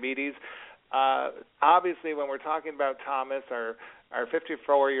around diabetes. Obviously, when we're talking about Thomas, our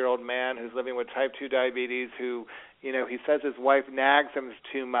 54-year-old man who's living with type 2 diabetes, who, he says his wife nags him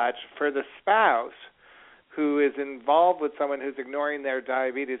too much, for the spouse who is involved with someone who's ignoring their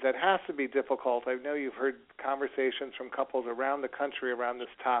diabetes, that has to be difficult. I know you've heard conversations from couples around the country around this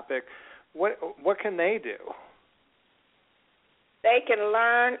topic. What can they do? They can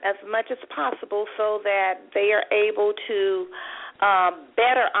learn as much as possible so that they are able to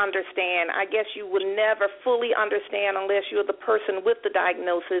better understand. I guess you would never fully understand unless you're the person with the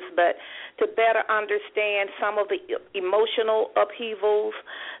diagnosis, but to better understand some of the emotional upheavals,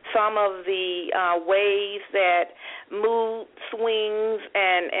 some of the ways that mood swings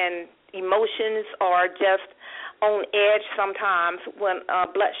and emotions are just on edge sometimes when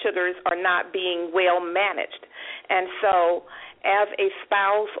blood sugars are not being well managed. And so as a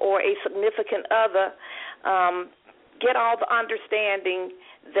spouse or a significant other, get all the understanding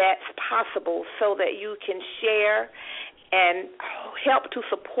that's possible so that you can share and help to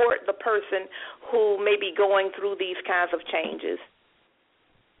support the person who may be going through these kinds of changes.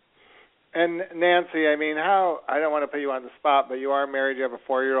 And Nancy, I don't want to put you on the spot, but you are married, you have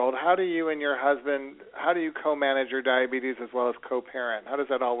a 4-year-old. How do you and your husband, how do you co-manage your diabetes as well as co-parent? How does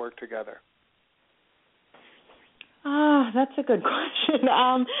that all work together? That's a good question.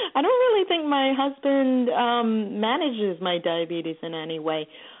 I don't really think my husband manages my diabetes in any way.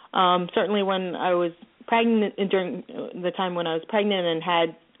 Certainly when I was pregnant, during the time when I was pregnant and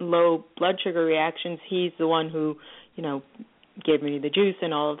had low blood sugar reactions, he's the one who, gave me the juice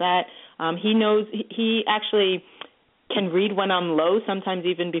and all of that. He actually can read when I'm low, sometimes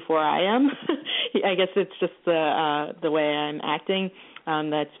even before I am. I guess it's just the way I'm acting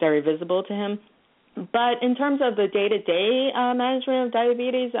that's very visible to him. But in terms of the day-to-day management of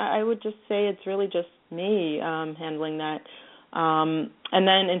diabetes, I would just say it's really just me handling that. And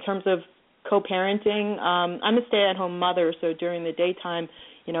then in terms of co-parenting, I'm a stay-at-home mother, so during the daytime,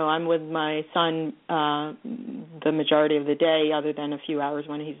 I'm with my son the majority of the day, other than a few hours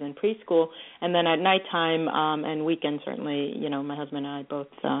when he's in preschool. And then at nighttime and weekends, certainly, my husband and I both,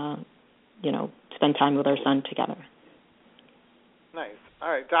 spend time with our son together. Nice. All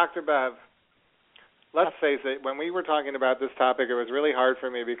right, Dr. Bev. Let's face it, when we were talking about this topic, it was really hard for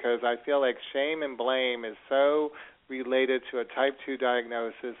me because I feel like shame and blame is so related to a type 2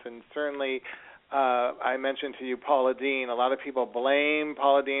 diagnosis. And certainly I mentioned to you Paula Deen. A lot of people blame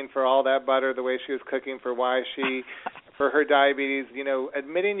Paula Deen for all that butter, the way she was cooking, for her diabetes.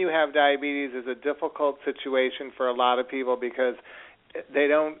 Admitting you have diabetes is a difficult situation for a lot of people because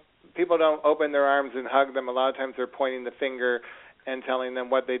people don't open their arms and hug them. A lot of times they're pointing the finger and telling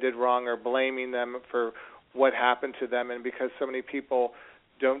them what they did wrong or blaming them for what happened to them. And because so many people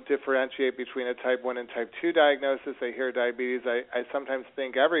don't differentiate between a type 1 and type 2 diagnosis, they hear diabetes, I sometimes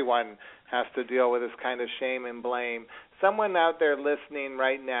think everyone has to deal with this kind of shame and blame. Someone out there listening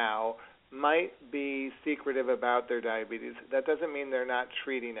right now might be secretive about their diabetes. That doesn't mean they're not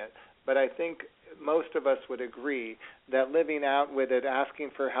treating it. But I think most of us would agree that living out with it,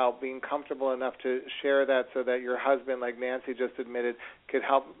 asking for help, being comfortable enough to share that so that your husband, like Nancy just admitted, could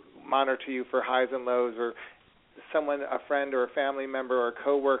help monitor you for highs and lows or someone, a friend or a family member or a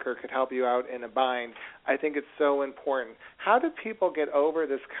coworker could help you out in a bind, I think it's so important. How do people get over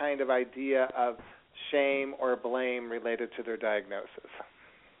this kind of idea of shame or blame related to their diagnosis?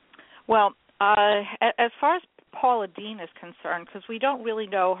 Well, as far as Paula Deen is concerned, because we don't really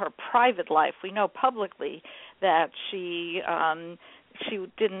know her private life, we know publicly that she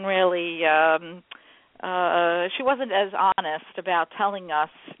didn't really, she wasn't as honest about telling us,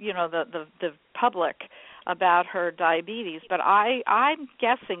 the public about her diabetes. But I'm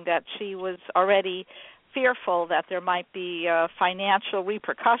guessing that she was already fearful that there might be financial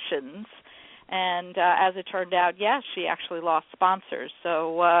repercussions. And as it turned out, yes, she actually lost sponsors.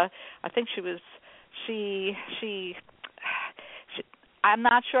 So I think she I'm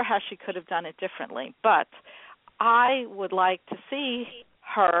not sure how she could have done it differently. But I would like to see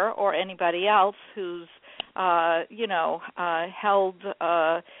her or anybody else who's, held,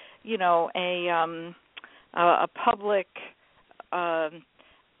 a public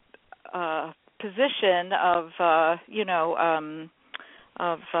position of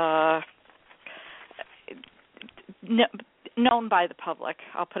known by the public,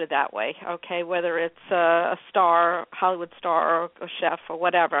 I'll put it that way, okay, whether it's a star, Hollywood star, or a chef or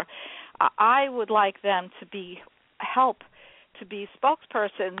whatever. I would like them to help to be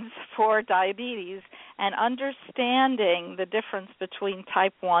spokespersons for diabetes and understanding the difference between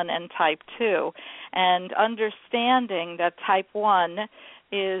type 1 and type 2, and understanding that type 1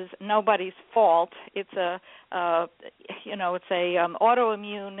 is nobody's fault. It's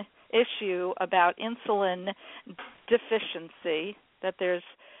autoimmune issue about insulin deficiency, that there's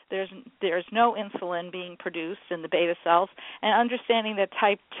no insulin being produced in the beta cells, and understanding that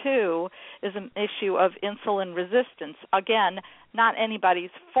type 2 is an issue of insulin resistance. Again, not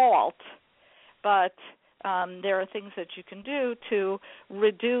anybody's fault, but there are things that you can do to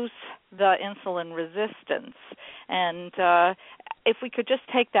reduce the insulin resistance. And if we could just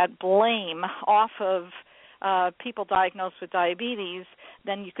take that blame off of people diagnosed with diabetes,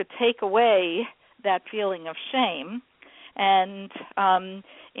 then you could take away that feeling of shame. And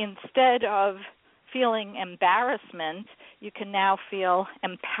instead of feeling embarrassment, you can now feel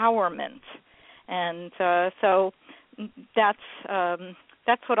empowerment. And so that's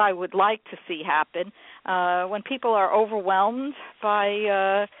what I would like to see happen. When people are overwhelmed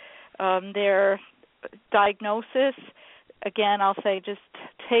by their diagnosis, again, I'll say just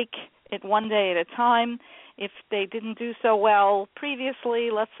take it one day at a time. If they didn't do so well previously,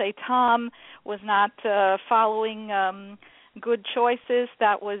 let's say Tom was not following good choices,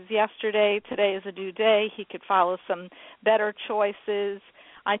 that was yesterday, today is a new day, he could follow some better choices.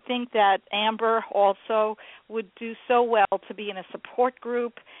 I think that Amber also would do so well to be in a support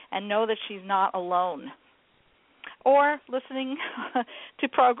group and know that she's not alone. Or listening to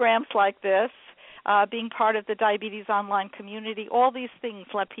programs like this, being part of the Diabetes Online community, all these things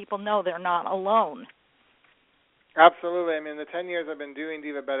let people know they're not alone. Absolutely. I mean, the 10 years I've been doing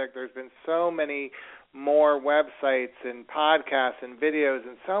Divabetic, there's been so many more websites and podcasts and videos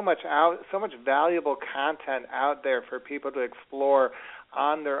and so much valuable content out there for people to explore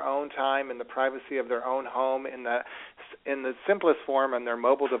on their own time in the privacy of their own home in the simplest form on their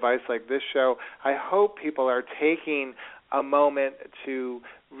mobile device like this show. I hope people are taking a moment to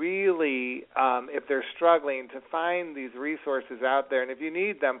really, if they're struggling, to find these resources out there. And if you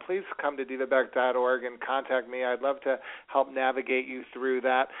need them, please come to divabetic.org and contact me. I'd love to help navigate you through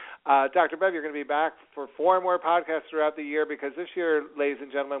that. Dr. Bev, you're going to be back for 4 more podcasts throughout the year, because this year, ladies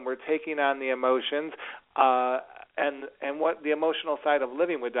and gentlemen, we're taking on the emotions and what the emotional side of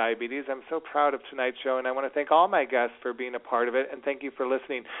living with diabetes. I'm so proud of tonight's show, and I want to thank all my guests for being a part of it, and thank you for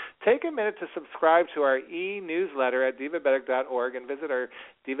listening. Take a minute to subscribe to our e-newsletter at divabetic.org and visit our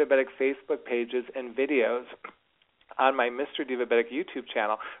Divabetic Facebook pages and videos on my Mr. Divabetic YouTube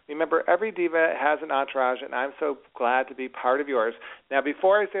channel. Remember, every diva has an entourage, and I'm so glad to be part of yours. Now,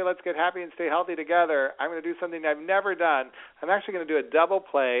 before I say let's get happy and stay healthy together, I'm going to do something I've never done. I'm actually going to do a double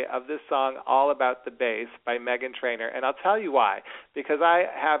play of this song, All About the Bass, by Megan Trainor, and I'll tell you why. Because I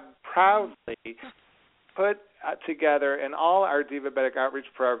have proudly put together in all our Divabetic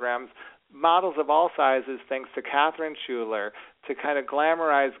outreach programs models of all sizes, thanks to Catherine Schuler, to kind of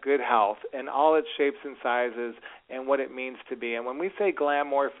glamorize good health in all its shapes and sizes and what it means to be. And when we say glam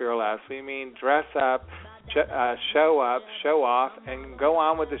more fearless, we mean dress up, show off, and go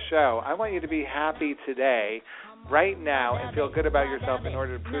on with the show. I want you to be happy today, right now, and feel good about yourself in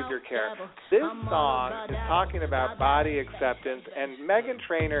order to prove your care. This song is talking about body acceptance, and Megan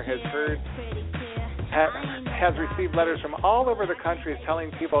Trainor has heard has received letters from all over the country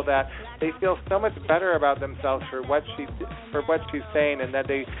telling people that they feel so much better about themselves for what she's saying, and that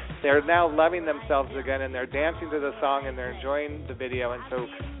they're now loving themselves again, and they're dancing to the song and they're enjoying the video. And so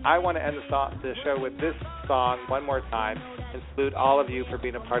I want to end the show with this song one more time and salute all of you for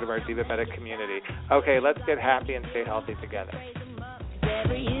being a part of our Divabetic community. Okay, let's get happy and stay healthy together.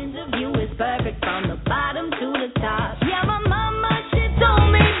 Every interview is perfect from the bottom to the top. Yeah, my mama, she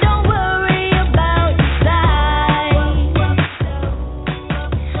told me don't worry about your size.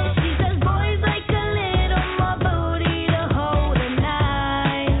 She says boys like a little more booty to hold at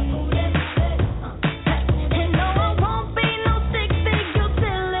night. And no, I won't be no six-figure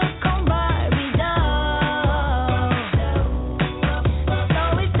silicone Barbie doll. So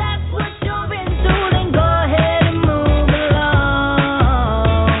if that's what you're into, then go ahead and move along.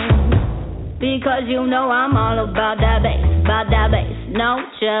 Because you know I'm all about that bass, no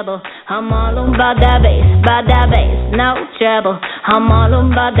trouble. I'm all about that bass, no trouble. I'm all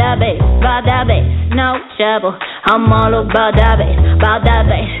about that bass, no trouble. I'm all about that bass,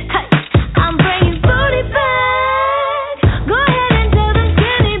 Hey, I'm bringing booty back. Go ahead and tell the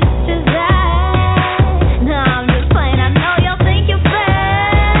skinny bitches that. No, I'm just playing. I know y'all think you're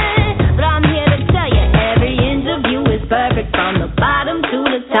bad, but I'm here to tell you every interview is perfect from the bottom to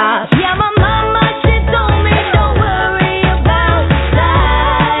the top. Yeah, my mama, she told me don't worry about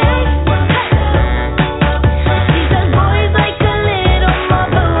size. She says boys like a little more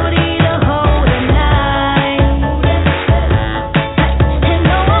booty to hold at night. And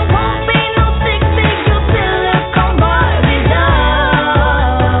no, I won't be no six-figure silicone Barbie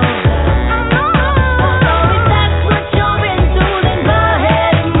doll. So if that's what you're into, then go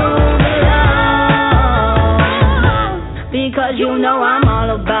ahead and move along. Because you know I'm all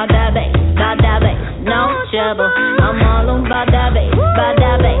about that bass, no trouble. I'm all about that bass,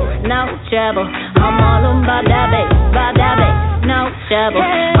 no trouble. I'm all about that bass, no trouble.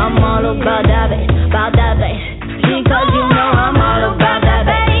 I'm all about that bass,